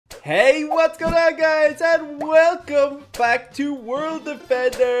Hey, what's going on, guys? And welcome back to World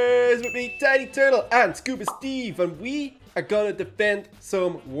Defenders with me, Tinyturtle, and Scuba Steve, and we are gonna defend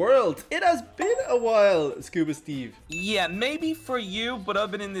some worlds. It has been a while, Scuba Steve. Yeah, maybe for you, but I've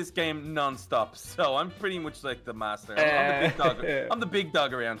been in this game non-stop, so I'm pretty much like the master. I'm the big dog. I'm the big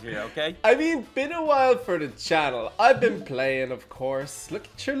dog around here, okay? I mean, been a while for the channel. I've been playing, of course. Look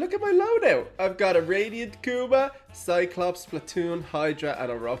at my loadout. I've got a Radiant Kuma, Cyclops, Platoon, Hydra,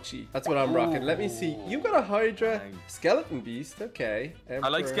 and Orochi. That's what I'm rocking. Let me see. You got a Hydra, Skeleton Beast. Okay. Emperor. I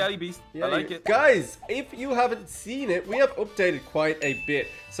like Skelly Beast. Yeah, I like it. Guys, if you haven't seen it, we have updated quite a bit.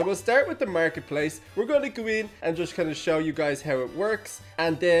 So we'll start with the marketplace. We're going to go in and just kind of show you guys how it works.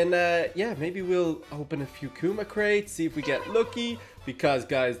 And then, yeah, maybe we'll open a few Kuma crates, see if we get lucky. Because,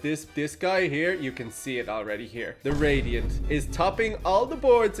 guys, this guy here, you can see it already here. The Radiant is topping all the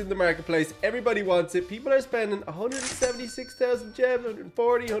boards in the marketplace. Everybody wants it. People are spending 176,000 gems,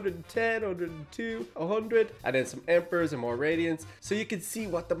 140, 110, 102, 100. And then some Emperors and more Radiants. So you can see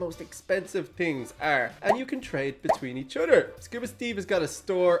what the most expensive things are. And you can trade between each other. Scuba Steve has got a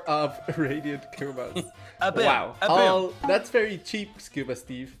store of Radiant Kumas. Wow. That's very cheap, Scuba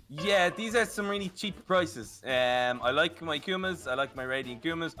Steve. Yeah, these are some really cheap prices. I like my Kumas. I like my Radiant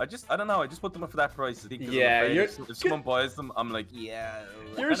Kumas. I don't know. I just put them up for that price. Yeah, if someone buys them, I'm like, yeah.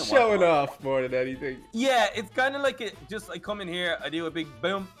 You're showing off more than anything. Yeah, it's kind of like I come in here, I do a big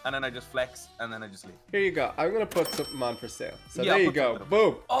boom, and then I just flex, and then I just leave. Here you go. I'm gonna put something on for sale. So yeah, there you go.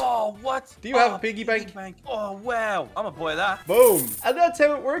 Boom. Oh, what? Do you have a piggy bank? Oh, wow. I'm gonna buy that. Boom. And that's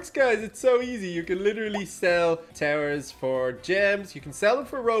how it works, guys. It's so easy. You can literally sell towers for gems. You can sell them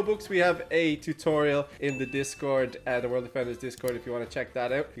for Robux. We have a tutorial in the Discord, the World Defenders Discord, if you want to check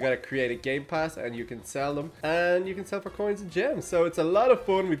that out. You gotta create a game pass and you can sell them, and you can sell for coins and gems. So it's a lot of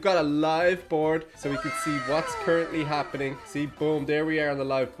fun. We've got a live board so we can see what's currently happening. See, boom, there we are on the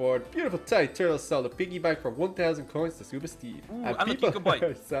live board. Beautiful. Tinyturtle sold a piggy bank for 1,000 coins to Scuba Steve. Ooh, and people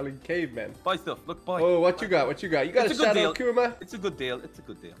are selling cavemen. Buy stuff. Look, buy. Oh, what you got? What you got? You got a Shadow Kuma? It's a good deal. It's a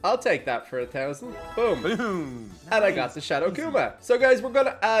good deal. I'll take that for 1,000. Boom. Boom. And I got the Shadow Kuma. So guys, we're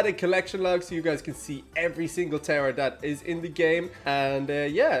gonna add a collection log so you guys can see every single tower that is in the game. And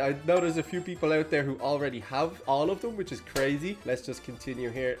yeah, I know there's a few people out there who already have all of them, which is crazy. Let's just continue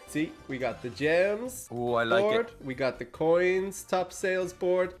here. See, we got the gems. Oh, I like it. We got the coins top sales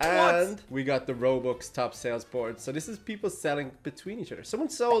board, and we got the Robux top sales board. So this is people selling between each other. Someone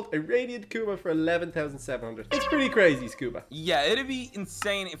sold a Radiant Kuma for 11,700. It's pretty crazy, Scuba. Yeah, it'd be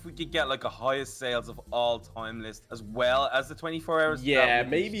insane if we could get like a highest sales of all time list as well as the 24 hours. Yeah,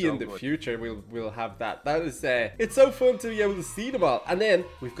 maybe in the future we'll have that. That is it's so fun to be able to see them all. And then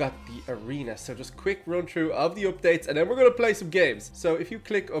we've got the arena. So just quick run through of the updates, and then we're gonna play some games. So if you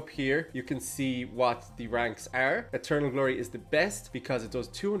click up here, you can see what the ranks are. Eternal Glory is the best because it does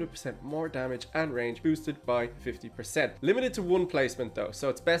 200% more damage and range, boosted by 50%. Limited to one placement though, so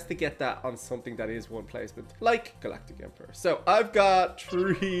it's best to get that on something that is one placement, like Galactic Emperor. So I've got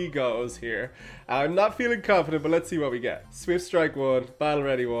 3 goes here. I'm not feeling confident, but let's see what we get. Swift Strike 1, Battle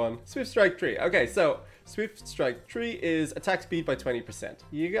Ready 1, Swift Strike 3. Okay, so Swift Strike 3 is attack speed by 20%.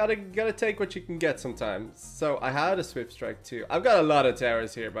 You gotta take what you can get sometimes. So I had a Swift Strike 2. I've got a lot of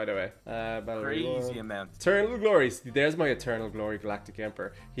towers here, by the way. Crazy amount. Eternal Glory. There's my Eternal Glory Galactic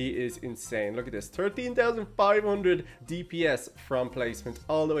Emperor. He is insane. Look at this. 13,500 DPS from placement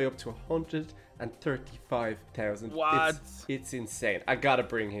all the way up to 135,000. What? It's insane. I gotta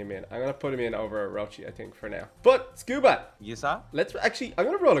bring him in. I'm gonna put him in over Orochi, I think, for now. But Scuba, yes, sir. I'm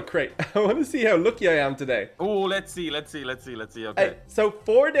gonna roll a crate. I want to see how lucky I am today. Oh, let's see. Okay. Hey, so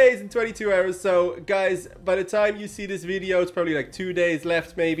 4 days and 22 hours. So guys, by the time you see this video, it's probably like 2 days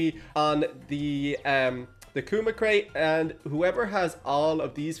left maybe on the Kuma crate, and whoever has all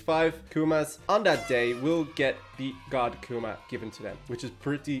of these 5 Kumas on that day will get the God Kuma given to them, which is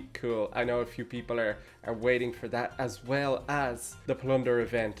pretty cool. I know a few people are waiting for that, as well as the Plunder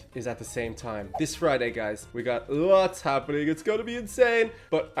event is at the same time. This Friday, guys, we got lots happening. It's gonna be insane.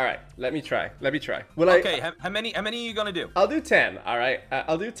 But all right, let me try. Okay, how many are you gonna do? I'll do 10. All right,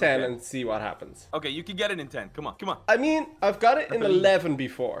 I'll do 10 and see what happens. Okay, you can get it in 10. Come on. I mean, I've got it in 11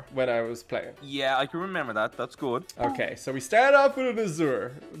 before when I was playing. Yeah, I can remember that. That's good. Okay, so we start off with an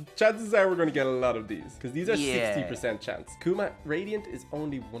Azure. Chances are we're gonna get a lot of these because these are 60 60% chance. Kuma Radiant is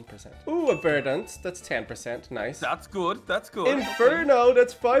only 1%. Ooh, a Verdant. That's 10%. Nice. That's good. That's good. Inferno.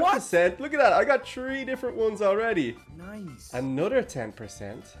 That's 5%. Look at that. I got 3 different ones already. Nice. Another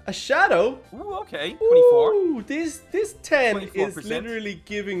 10%. A Shadow. Ooh, okay. 24. Ooh, this 10 is 24%. literally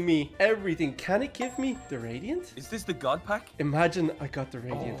giving me everything. Can it give me the Radiant? Is this the God pack? Imagine I got the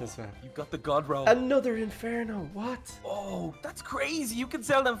Radiant as well. You got the God roll. Another Inferno. What? Oh, that's crazy. You can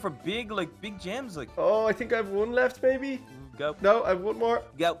sell them for big gems. Like, Oh, I think I have one left, maybe. go. No, I have one more.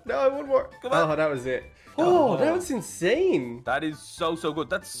 Go. No, I have one more. Come on. Oh, that was it. Oh, that Oh. was insane. That is so good.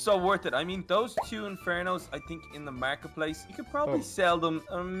 That's so worth it. I mean, those 2 Infernos, I think in the marketplace, you could probably sell them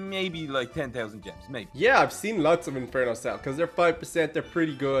maybe like 10,000 gems, maybe. Yeah, I've seen lots of Inferno sell because they're 5%. They're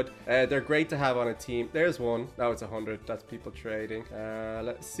pretty good. They're great to have on a team. There's one. Now it's 100. That's people trading.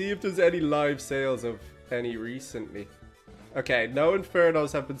 Let's see if there's any live sales of any recently. Okay, no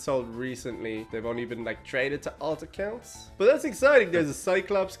Infernos have been sold recently. They've only been like traded to alt accounts. But that's exciting. There's a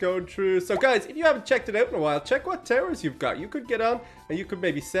Cyclops going through. So guys, if you haven't checked it out in a while, check what towers you've got. You could get on and you could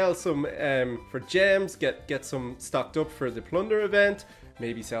maybe sell some for gems, get some stocked up for the Plunder event.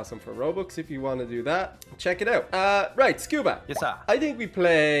 Maybe sell some for Robux if you want to do that. Check it out. Right, Scuba. Yes, sir. I think we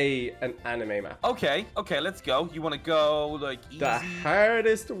play an anime map. Okay, let's go. You want to go like easy? The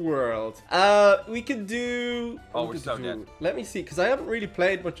hardest world. We could do... Oh, we're so dead. Let me see, because I haven't really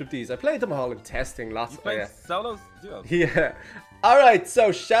played much of these. I played them all in testing lots. You play solos? Duos? Yeah. All right,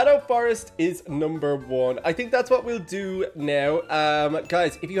 so Shadow Forest is number 1. I think that's what we'll do now.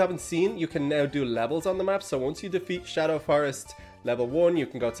 Guys, if you haven't seen, you can now do levels on the map. So once you defeat Shadow Forest level 1, you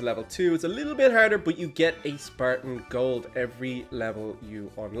can go to level 2. It's a little bit harder, but you get a Spartan gold every level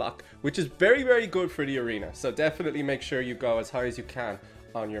you unlock, which is very, very good for the arena. So definitely make sure you go as high as you can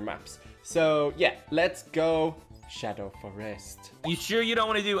on your maps. So yeah, let's go Shadow Forest. You sure you don't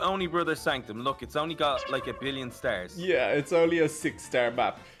want to do only Brother Sanctum? Look, it's only got like 1 billion stars. Yeah, it's only a 6-star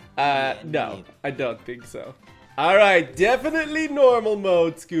map. No, I don't think so. All right, definitely normal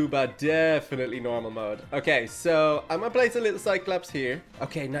mode, Scuba. Definitely normal mode. Okay, so I'm gonna place a little Cyclops here.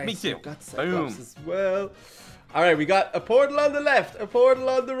 Okay, nice. Me too. I've got Cyclops Boom. as well. All right, we got a portal on the left, a portal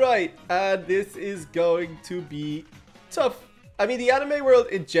on the right, and this is going to be tough. I mean, the anime world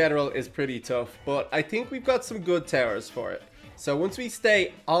in general is pretty tough, but I think we've got some good towers for it. So once we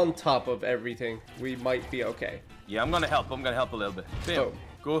stay on top of everything, we might be okay. Yeah, I'm gonna help. I'm gonna help a little bit. Boom.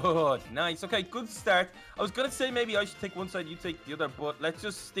 Good. Nice. Okay, good start. I was going to say maybe I should take one side, you take the other, but let's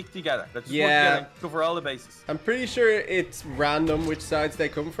just stick together. Let's just work together and cover all the bases. I'm pretty sure it's random which sides they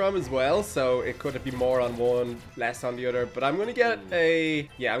come from as well, so it could be more on one, less on the other. But I'm going to get I'm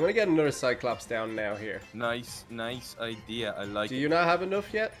going to get another Cyclops down now here. Nice idea. I like it. Do you not have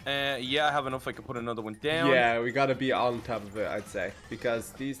enough yet? Yeah, I have enough. I can put another one down. Yeah, we got to be on top of it, I'd say,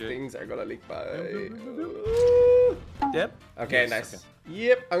 because these things are going to leak by. Yep. Okay, yes, nice. Okay.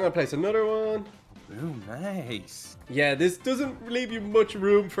 Yep, I'm going to place another one. Ooh, nice. Yeah, this doesn't leave you much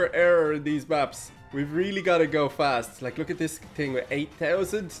room for error in these maps. We've really got to go fast. Like, look at this thing with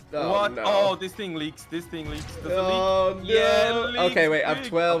 8,000. Oh, what? No. Oh, this thing leaks. This thing leaks. Does it leak? No. Yeah, it leaks. Okay, wait. I have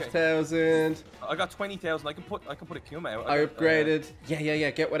 12,000. Okay. I got 20,000. I can put a Kuma out. I upgraded. Yeah.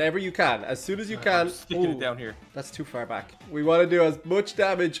 Get whatever you can. As soon as you can. I'm sticking it down here. That's too far back. We want to do as much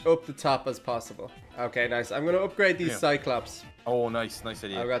damage up the top as possible. Okay, nice. I'm going to upgrade these Cyclops. Oh, nice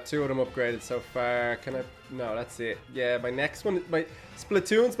idea. I've got 2 of them upgraded so far. Can I? No, that's it. Yeah, my next one, my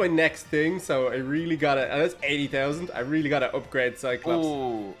Splatoon's my next thing, so I really gotta, and that's 80,000. I really gotta upgrade Cyclops.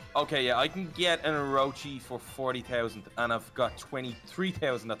 Oh, okay, yeah, I can get an Orochi for 40,000, and I've got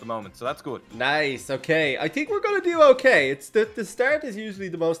 23,000 at the moment, so that's good. Nice. Okay, I think we're gonna do okay. It's the start is usually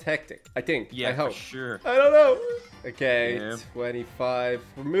the most hectic. I think. Yeah, I hope. for sure. I don't know. Okay, Yeah. 25.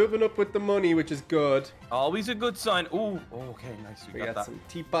 We're moving up with the money, which is good. Always a good sign. Oh, okay, nice. We got got that. some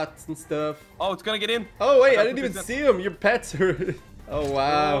teapots and stuff. Oh, it's gonna get in. Oh wait, I didn't even see them. Your pets are. Oh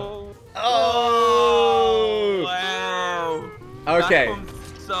wow. Oh, Oh. wow. Okay. That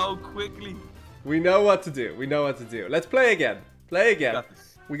comes so quickly. We know what to do. We know what to do. Let's play again. Play again. Got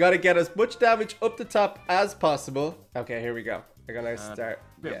this. We got to get as much damage up the top as possible. Okay, here we go. We're going to start.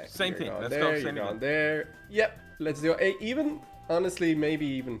 Yeah, same thing. Let's there, go. You're Same going thing. there. Yep. Let's do it. Even, honestly, maybe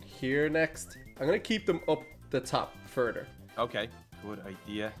even here next. I'm going to keep them up the top further. Okay. Good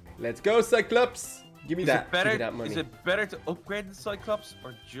idea. Let's go, Cyclops. Give me that. Give me that money. Is it better to upgrade the Cyclops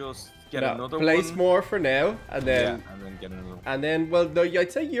or just get another place one? more for now, and then and then get another one. And then, well, no,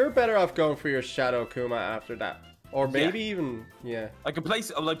 I'd say you're better off going for your Shadow Kuma after that. Or maybe even, I can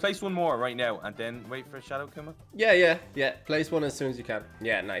place, I'll place one more right now and then wait for Shadow Kuma. Yeah. Place one as soon as you can.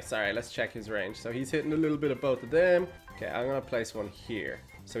 Yeah, nice. All right, let's check his range. So he's hitting a little bit of both of them. Okay, I'm gonna place one here.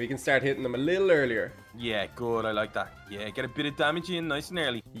 So we can start hitting them a little earlier. Yeah, good. I like that. Yeah, get a bit of damage in nice and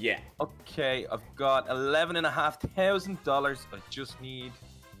early. Yeah. Okay, I've got $11,500. I just need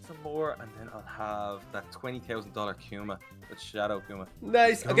some more, and then I'll have that $20,000 Kuma. That Shadow Kuma.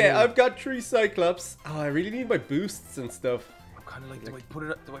 Nice. Okay, I've got 3 Cyclops. Oh, I really need my boosts and stuff. I'm kind of like, do I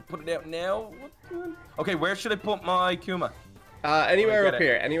put it out now? Okay, where should I put my Kuma? Anywhere up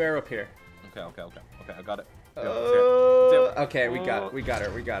here. Anywhere up here. Okay, I got it. Okay, we got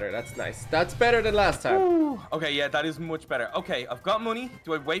her. That's nice. That's better than last time. Ooh. Okay, yeah, that is much better. Okay, I've got money.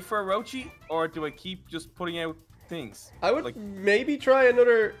 Do I wait for a Orochi, or do I keep just putting out things? I would maybe try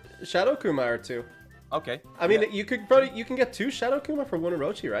another Shadow Kuma or 2. Okay. I mean, you can get 2 Shadow Kuma for 1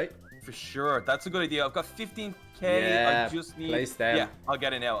 Orochi, right? For sure. That's a good idea. I've got 15k. Yeah, I just need... place them. Yeah, I'll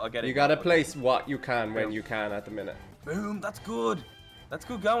get it now. You gotta place what you can when you can at the minute. Boom. That's good. That's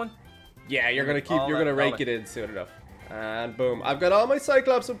good going. Yeah, you're gonna rake it in soon enough. And boom. I've got all my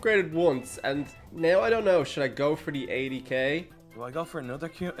Cyclops upgraded once, and now I don't know. Should I go for the 80k? Do I go for another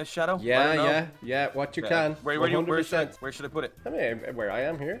Shadow? Yeah. What you can. Where should I put it? I mean, where I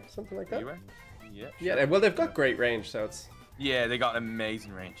am here, something like that. You are? Yeah. Yeah. Well, they've got great range, so it's. Yeah, they got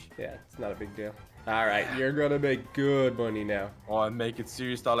amazing range. Yeah, it's not a big deal. All right, you're gonna make good money now. Oh, I'm making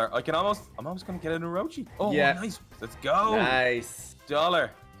serious dollar. I'm almost gonna get an Orochi. Oh, yeah. Nice. Let's go. Nice.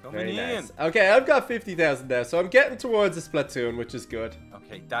 Dollar. Coming Very in. nice. Okay, I've got 50,000 now, so I'm getting towards a Splatoon, which is good.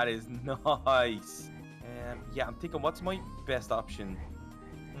 Okay, that is nice. Yeah, I'm thinking, what's my best option?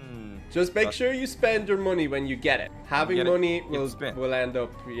 Just make sure you spend your money when you get it. Having money will end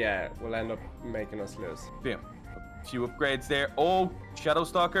up making us lose. Boom. A few upgrades there. Oh, Shadow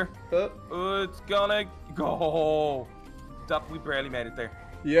Stalker. It's gonna go. Stop. We barely made it there.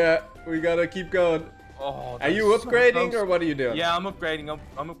 Yeah, we gotta keep going. Oh, are you upgrading or what are you doing? Yeah, I'm upgrading.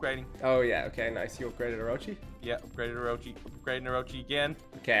 I'm upgrading. Oh yeah, okay, nice. You upgraded Orochi? Yeah, upgraded Orochi. Upgrading Orochi again.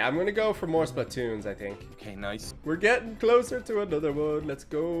 Okay, I'm gonna go for more Splatoons, I think. Okay, nice. We're getting closer to another one. Let's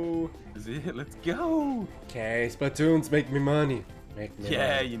go. Is it? Let's go. Okay, Splatoons make me money.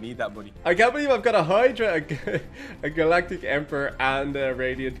 Yeah, you need that money. I can't believe I've got a Hydra, a Galactic Emperor, and a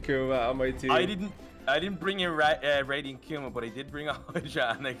Radiant Kuma on my team. I didn't bring in Radiant Kuma, but I did bring a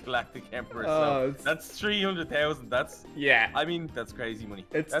Hydra and a Galactic Emperor. So that's 300,000. That's I mean, that's crazy money.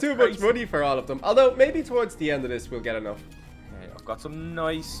 It's too much money for all of them. Although maybe towards the end of this we'll get enough. Okay, I've got some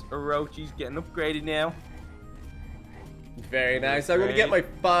nice Orochis getting upgraded now. Very nice. I'm gonna get my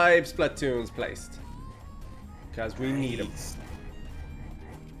 5 Splatoons placed because we need them.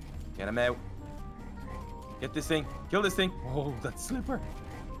 Get him out. Get this thing. Kill this thing. Oh, that slipper.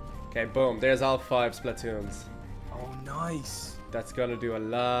 Okay, boom. There's all 5 Splatoons. Oh, nice. That's gonna do a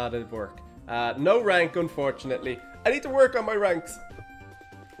lot of work. No rank, unfortunately. I need to work on my ranks.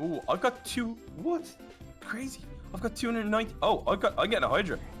 Oh, I've got 2. What? Crazy. I've got 290. Oh, I'm getting a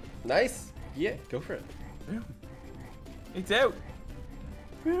Hydra. Nice. Yeah, go for it. Boom. It's out.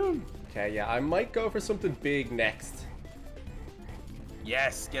 Boom. Okay, yeah, I might go for something big next.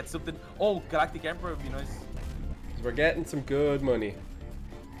 Yes, get something. Oh, Galactic Emperor would be nice. We're getting some good money.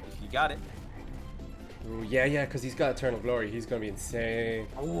 If you got it. Ooh, yeah, because he's got Eternal Glory. He's going to be insane.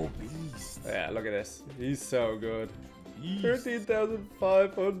 Oh, beast. Yeah, look at this. He's so good.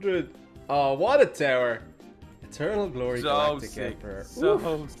 13,500. Oh, what a tower. Eternal Glory Galactic Emperor.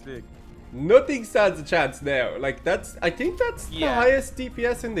 So sick. Nothing stands a chance now. Like, I think that's the highest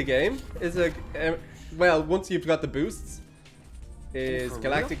DPS in the game. Is well, once you've got the boosts. Is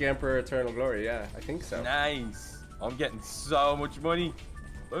Galactic Emperor Eternal Glory? Yeah, I think so. Nice. I'm getting so much money.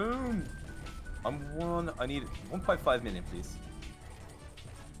 Boom. I need 1.5 million, please.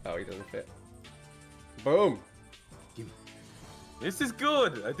 Oh, he doesn't fit. Boom. This is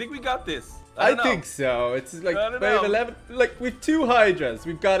good. I think we got this. I think so. It's like wave 11. Like, with 2 Hydras.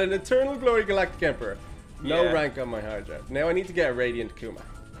 We've got an Eternal Glory Galactic Emperor. No rank on my Hydra. Now I need to get a Radiant Kuma.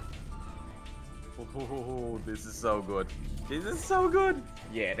 Oh, this is so good. This is so good.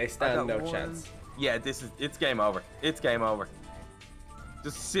 Yeah, they stand no chance. Yeah, it's game over. It's game over.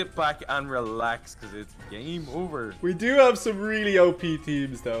 Just sit back and relax because it's game over. We do have some really OP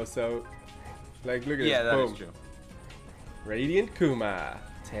teams though, so like look at this. Yeah, that Boom. is true. Radiant Kuma,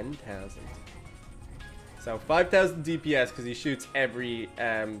 10,000. So 5,000 DPS because he shoots every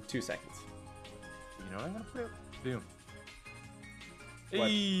 2 seconds. You know what I'm gonna put? Boom. What?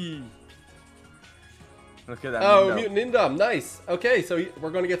 Hey. Look at that. Oh, Mutant Indom, nice. Okay, so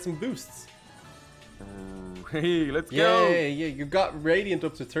we're gonna get some boosts. Hey, let's go. Yeah, you got Radiant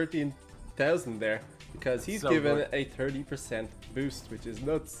up to 13,000 there because he's given a 30% boost, which is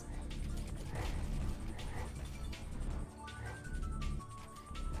nuts.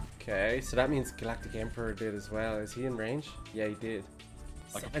 Okay, so that means Galactic Emperor did as well. Is he in range? Yeah, he did.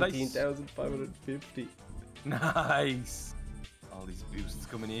 Like 17,550. Nice. All these boosts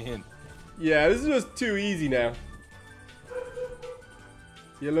coming in. Yeah, this is just too easy now.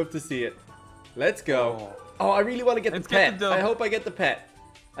 You'll love to see it. Let's go. Oh, I really want to get the pet. I hope I get the pet.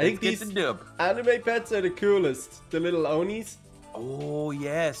 I think these anime pets are the coolest. The little Onis. Oh,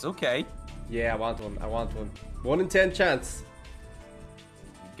 yes. Okay. Yeah, I want one. I want one. 1 in 10 chance.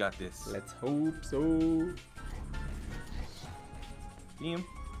 You got this. Let's hope so. Damn.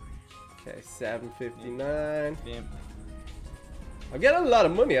 Okay, 759. Damn. I'm getting a lot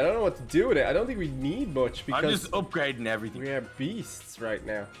of money. I don't know what to do with it. I don't think we need much because I'm just upgrading everything. We are beasts right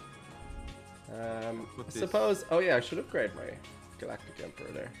now. I suppose. Oh yeah, I should upgrade my Galactic Emperor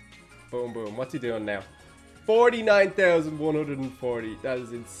there. Boom, boom. What's he doing now? 49,140. That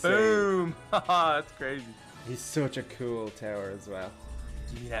is insane. Boom. That's crazy. He's such a cool tower as well.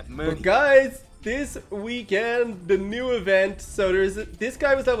 Give me that money. But guys, this weekend, the new event. So this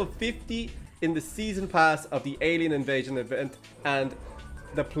guy was level 50 in the season pass of the Alien Invasion event, and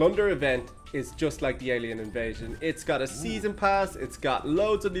the Plunder event is just like the Alien Invasion. It's got a season pass, it's got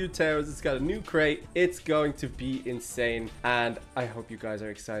loads of new towers, it's got a new crate. It's going to be insane, and I hope you guys are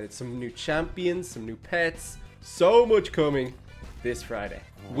excited. Some new champions, some new pets, so much coming this Friday.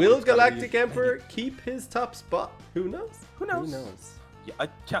 Will Galactic Emperor keep his top spot? Who knows? Who knows? Who knows? Yeah,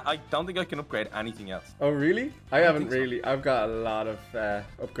 I don't think I can upgrade anything else. Oh really? I haven't really. So. I've got a lot of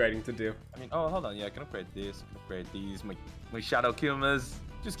upgrading to do. I mean, oh hold on, yeah, I can upgrade this, I can upgrade these, my Shadow Kumas.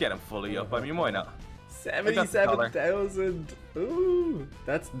 Just get them fully up. I mean, why not? 77,000. Ooh,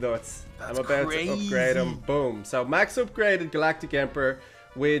 that's nuts. I'm about to upgrade them. Boom. So max upgraded Galactic Emperor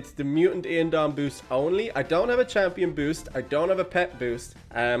with the Mutant Indom boost only. I don't have a champion boost. I don't have a pet boost.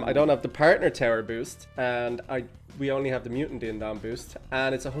 I don't have the partner tower boost, and we only have the Mutant Indom boost,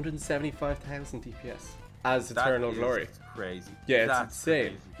 and it's 175,000 DPS as Eternal Glory. Crazy. Yeah, it's insane.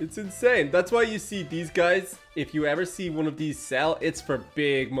 Crazy. It's insane. That's why you see these guys. If you ever see one of these sell, it's for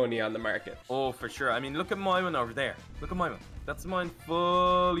big money on the market. Oh, for sure. I mean, look at my one over there. Look at my one. That's mine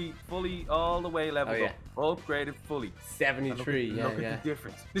fully all the way leveled up. Upgraded fully. 73, look at the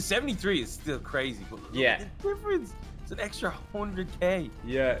difference. The 73 is still crazy, but look at the difference. It's an extra 100k.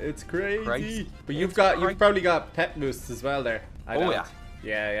 Yeah, it's crazy. But you've probably got pet boosts as well there. Yeah.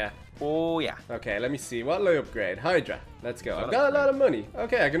 Yeah. Oh yeah. Okay, let me see. What'll I upgrade? Hydra. Let's go. I've got a lot of money.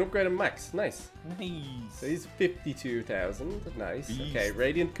 Okay, I can upgrade him max. Nice. So he's 52,000. Nice. Beast. Okay,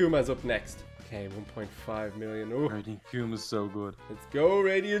 Radiant Kuma's up next. Okay, 1.5 million. Oh, Radiant Kuma's so good. Let's go,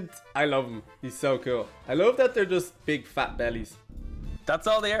 Radiant. I love him. He's so cool. I love that they're just big fat bellies. That's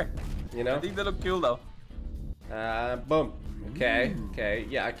all they are. You know? I think they look cool though. Boom. Okay.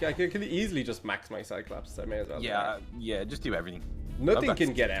 Yeah, I can easily just max my Cyclops. I may as well. Yeah, just do everything. Nothing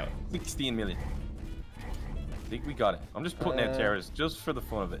can get out. 16 million. I think we got it. I'm just putting out terrors just for the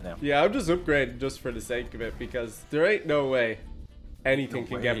fun of it now. Yeah, I'm just upgrading just for the sake of it because there ain't no way anything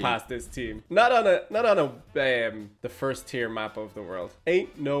can get past this team. Not on the first tier map of the world.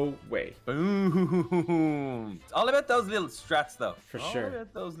 Ain't no way. Boom. It's all about those little strats though. For sure. All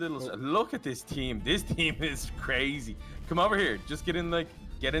about those little Look at this team. This team is crazy. Come over here. Just get in the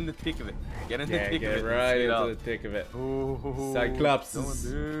thick of it. Get in the thick of it. Get right into the thick of it. Ooh,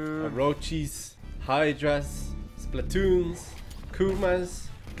 Cyclopses, Orochis, Hydras, Splatoons, Kumas,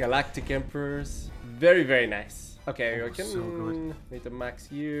 Galactic Emperors. Very, very nice. Okay, I can need to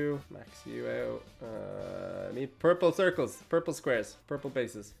max you out. I need purple circles, purple squares, purple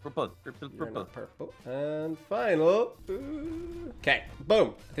bases. Purple. And final. Okay,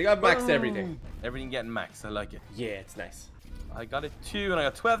 boom. I think I've maxed everything. Everything getting maxed. I like it. Yeah, it's nice. I got it 2 and I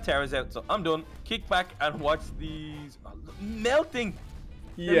got 12 towers out, so I'm done. Kick back and watch these melting.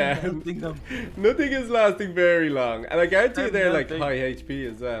 Yeah, nothing is lasting very long, and I guarantee they're like high HP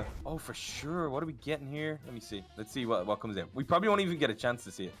as well. Oh, for sure. What are we getting here? Let me see. Let's see what comes out. We probably won't even get a chance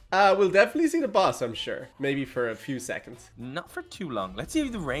to see it. We'll definitely see the boss, I'm sure. Maybe for a few seconds. Not for too long. Let's see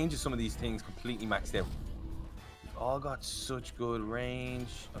if the range of some of these things completely maxed out. All got such good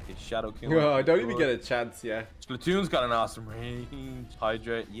range. Okay, Shadow King. Oh, I don't even get a chance, yeah. Splatoon's got an awesome range.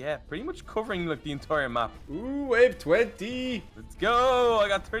 Hydra, yeah, pretty much covering like the entire map. Ooh, wave 20. Let's go. I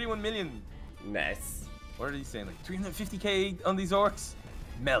got 31 million. Nice. What are they saying? Like 350k on these orcs?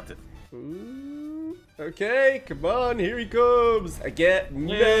 Melted. Ooh. Okay, come on, here he comes. I get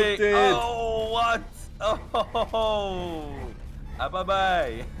melted. Oh, what? Oh,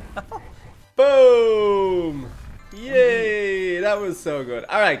 bye-bye. Boom. Yay! That was so good.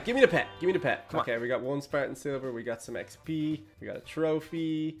 All right, give me the pet. Give me the pet. Come okay, on. we got 1 Spartan Silver. We got some XP. We got a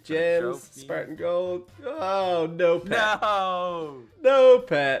trophy. Gems. Spartan Gold. Oh, no pet. No! No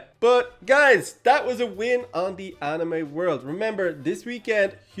pet. But guys, that was a win on the anime world. Remember, this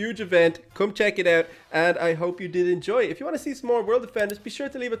weekend, huge event. Come check it out. And I hope you did enjoy. If you want to see some more World Defenders, be sure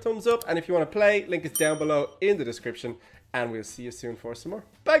to leave a thumbs up. And if you want to play, link is down below in the description. And we'll see you soon for some more.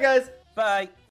 Bye, guys. Bye.